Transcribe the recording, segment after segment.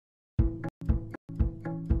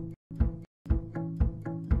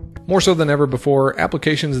More so than ever before,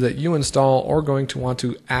 applications that you install are going to want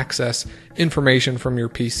to access information from your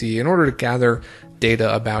PC in order to gather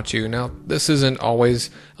data about you. Now, this isn't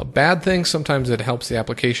always a bad thing. Sometimes it helps the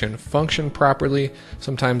application function properly.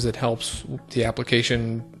 Sometimes it helps the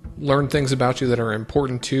application learn things about you that are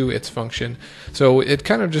important to its function. So it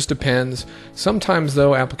kind of just depends. Sometimes,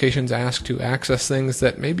 though, applications ask to access things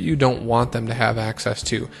that maybe you don't want them to have access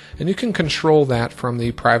to, and you can control that from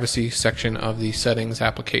the privacy section of the settings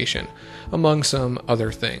application, among some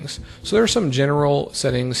other things. So there are some general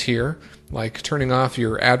settings here, like turning off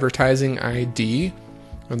your advertising ID,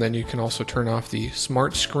 and then you can also turn off the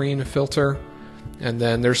smart screen filter. And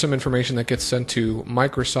then there's some information that gets sent to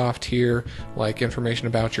Microsoft here, like information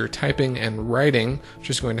about your typing and writing,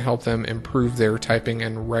 which is going to help them improve their typing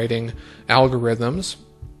and writing algorithms.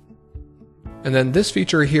 And then this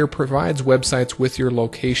feature here provides websites with your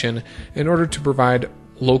location in order to provide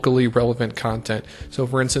locally relevant content. So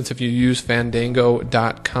for instance, if you use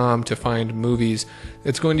Fandango.com to find movies,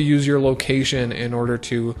 it's going to use your location in order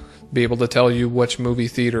to be able to tell you which movie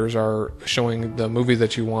theaters are showing the movie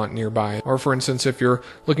that you want nearby. Or for instance, if you're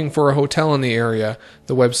looking for a hotel in the area,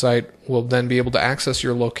 the website will then be able to access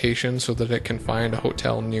your location so that it can find a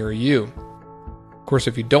hotel near you. Of course,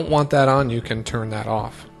 if you don't want that on, you can turn that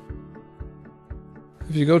off.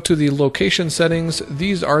 If you go to the location settings,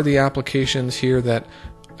 these are the applications here that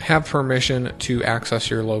have permission to access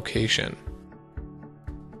your location.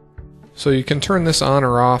 So you can turn this on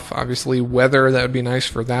or off. Obviously, weather, that would be nice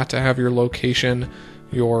for that to have your location.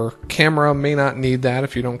 Your camera may not need that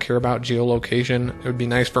if you don't care about geolocation. It would be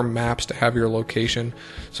nice for maps to have your location.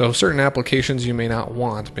 So certain applications you may not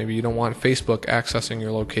want. Maybe you don't want Facebook accessing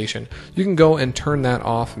your location. You can go and turn that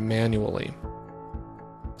off manually.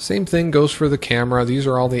 Same thing goes for the camera. These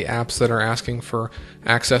are all the apps that are asking for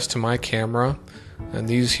access to my camera. And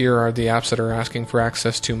these here are the apps that are asking for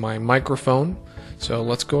access to my microphone. So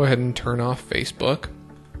let's go ahead and turn off Facebook.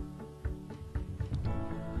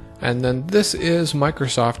 And then this is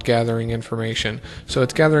Microsoft gathering information. So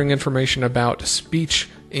it's gathering information about speech,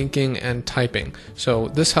 inking, and typing. So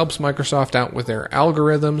this helps Microsoft out with their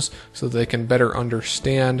algorithms so they can better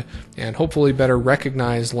understand and hopefully better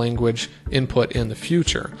recognize language input in the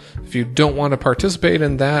future. If you don't want to participate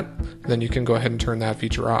in that, then you can go ahead and turn that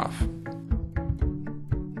feature off.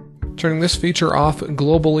 Turning this feature off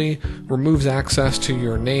globally removes access to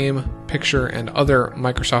your name, picture, and other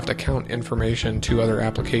Microsoft account information to other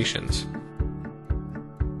applications.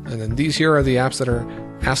 And then these here are the apps that are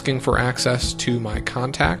asking for access to my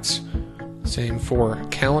contacts. Same for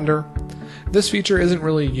calendar. This feature isn't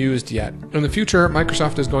really used yet. In the future,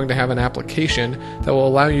 Microsoft is going to have an application that will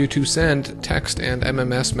allow you to send text and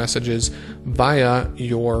MMS messages via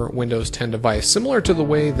your Windows 10 device, similar to the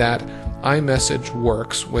way that iMessage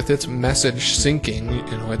works with its message syncing,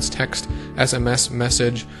 its text SMS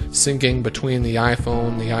message syncing between the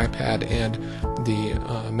iPhone, the iPad, and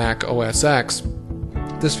the Mac OS X.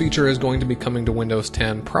 This feature is going to be coming to Windows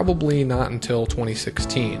 10 probably not until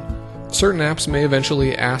 2016. Certain apps may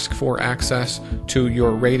eventually ask for access to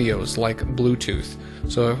your radios, like Bluetooth.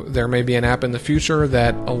 So there may be an app in the future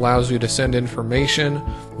that allows you to send information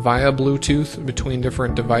via Bluetooth between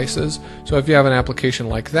different devices. So if you have an application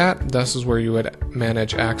like that, this is where you would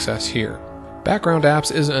manage access here. Background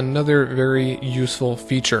apps is another very useful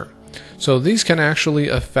feature. So these can actually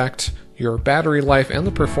affect your battery life and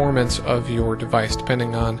the performance of your device,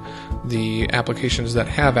 depending on the applications that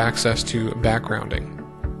have access to backgrounding.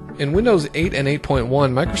 In Windows 8 and 8.1,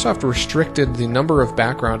 Microsoft restricted the number of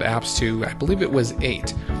background apps to, I believe it was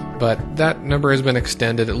 8, but that number has been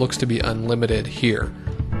extended. It looks to be unlimited here.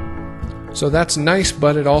 So that's nice,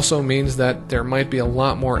 but it also means that there might be a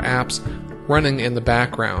lot more apps running in the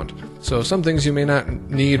background. So some things you may not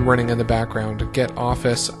need running in the background. Get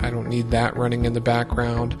Office, I don't need that running in the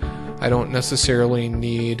background. I don't necessarily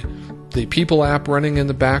need the People app running in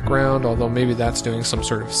the background, although maybe that's doing some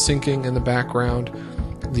sort of syncing in the background.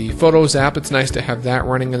 The Photos app, it's nice to have that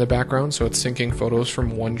running in the background, so it's syncing photos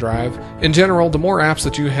from OneDrive. In general, the more apps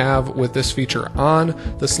that you have with this feature on,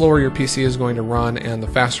 the slower your PC is going to run and the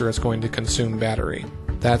faster it's going to consume battery.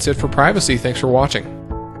 That's it for privacy. Thanks for watching.